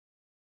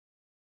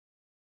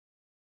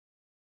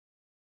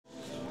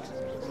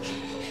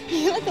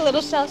a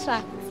little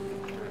shell-shocked.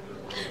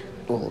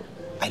 Well,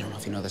 I don't know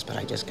if you know this, but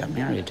I just got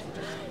married.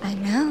 I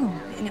know,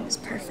 and it was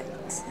perfect.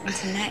 And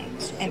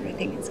tonight,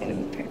 everything is gonna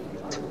be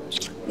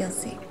perfect. You'll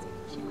see.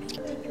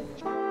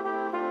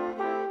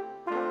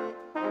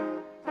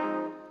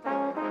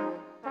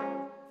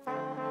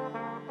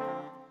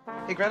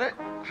 Hey, Greta,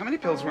 how many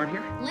pills were in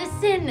here?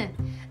 Listen,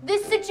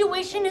 this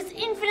situation is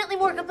infinitely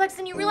more complex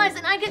than you realize,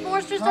 and I get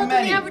more stressed out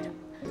than the average.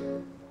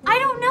 I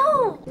don't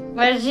know.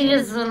 But she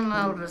is one of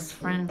my oldest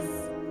friends.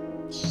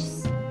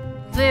 She's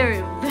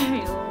very,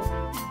 very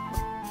old.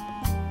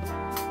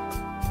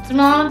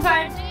 Small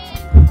party.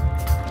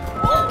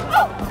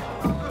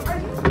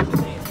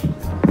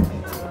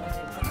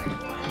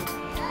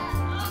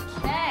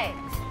 Okay.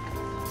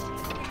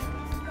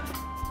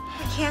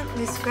 We can't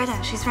lose Greta.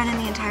 She's running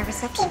the entire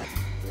reception.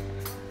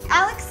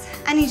 Alex,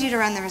 I need you to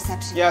run the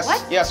reception. Yes,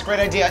 What? yes, great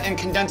idea. And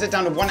condense it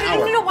down to 1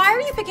 hour. No, why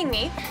are you picking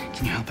me?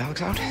 Can you help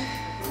Alex out?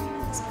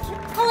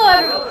 Hello,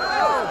 everyone.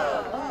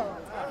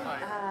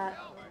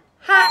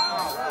 Hi.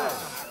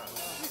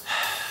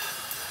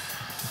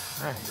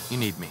 Hey, you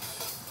need me.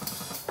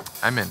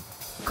 I'm in.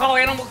 Call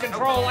animal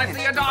control. I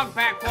see a dog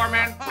pack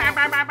foreman. Bow,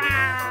 bow, bow,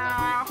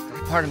 bow.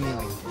 Part of me,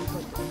 like,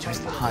 enjoys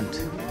the hunt.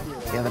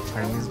 The other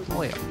part of me is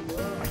loyal.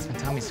 Likes my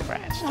tummy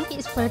scratched.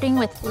 He's flirting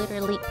with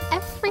literally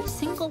every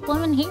single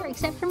woman here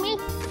except for me.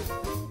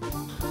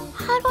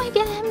 How do I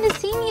get him to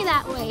see me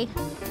that way?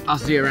 I'll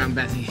see you around,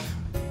 Bethy.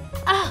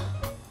 Oh.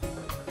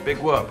 Big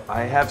whoop.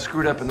 I have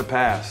screwed up in the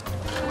past.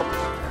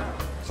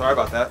 Sorry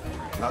about that.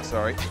 Not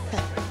sorry.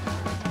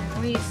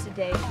 We used to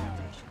date.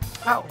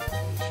 Oh,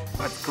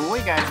 that's cool.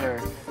 You guys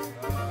are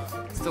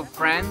still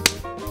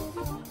friends?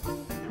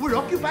 We're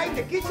occupying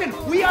the kitchen.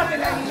 We are the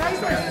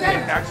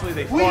 99%. Actually,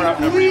 they fought out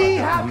number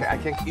you. I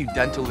can't get you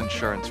dental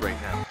insurance right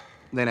now.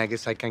 Then I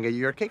guess I can't get you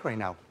your cake right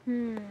now.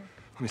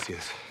 Let me see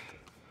this.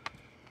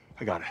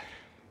 I got it.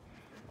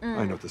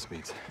 I know what this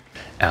means.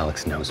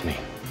 Alex knows me,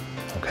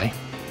 okay?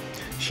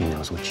 She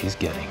knows what she's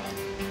getting,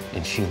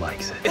 and she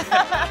likes it.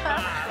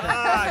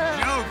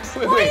 Jokes!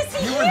 Wait,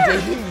 you were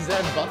dating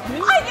Zeb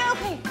Buckman? I know.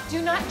 Okay,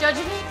 do not judge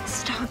me.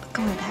 Stop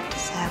going back to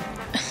Zeb.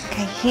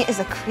 Okay, he is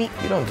a creep.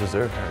 You don't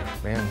deserve her,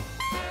 man.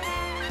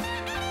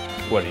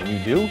 What, and you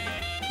do?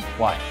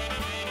 Why?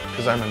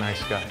 Because I'm a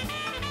nice guy.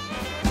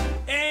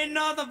 Ain't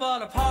nothing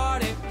but a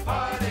party,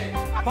 party,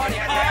 party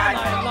all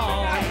night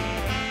long.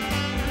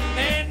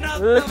 Ain't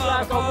nothing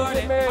but a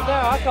party.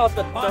 I caught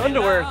the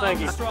underwear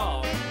thingy.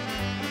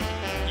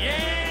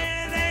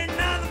 Yeah, ain't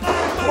nothing but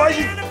a Why party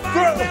you in the party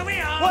girl? where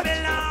we all What?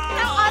 belong.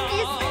 Now,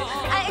 obviously,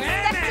 I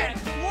expected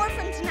more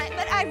from tonight,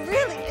 but I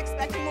really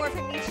expected more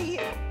from each of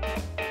you.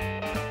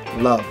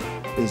 Love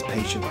is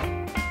patient.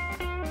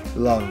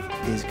 Love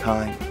is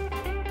kind.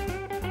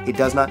 It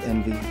does not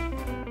envy.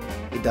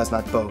 It does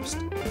not boast.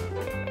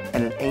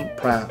 And it ain't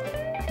proud.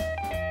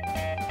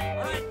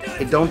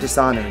 It don't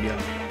dishonor you.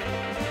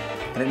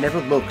 And it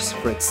never looks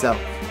for itself.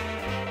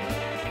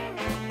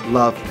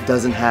 Love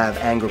doesn't have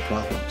anger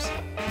problems.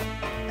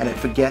 And it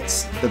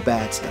forgets the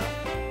bad stuff.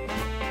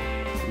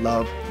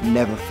 Love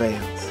never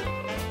fails.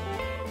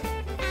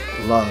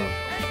 Love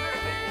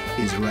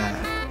is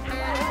rad.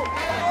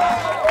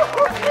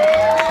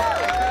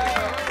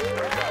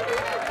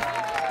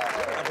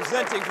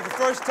 Presenting for the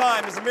first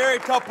time as a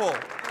married couple,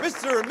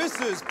 Mr. and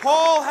Mrs.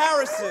 Paul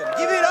Harrison.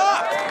 Give it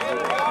up!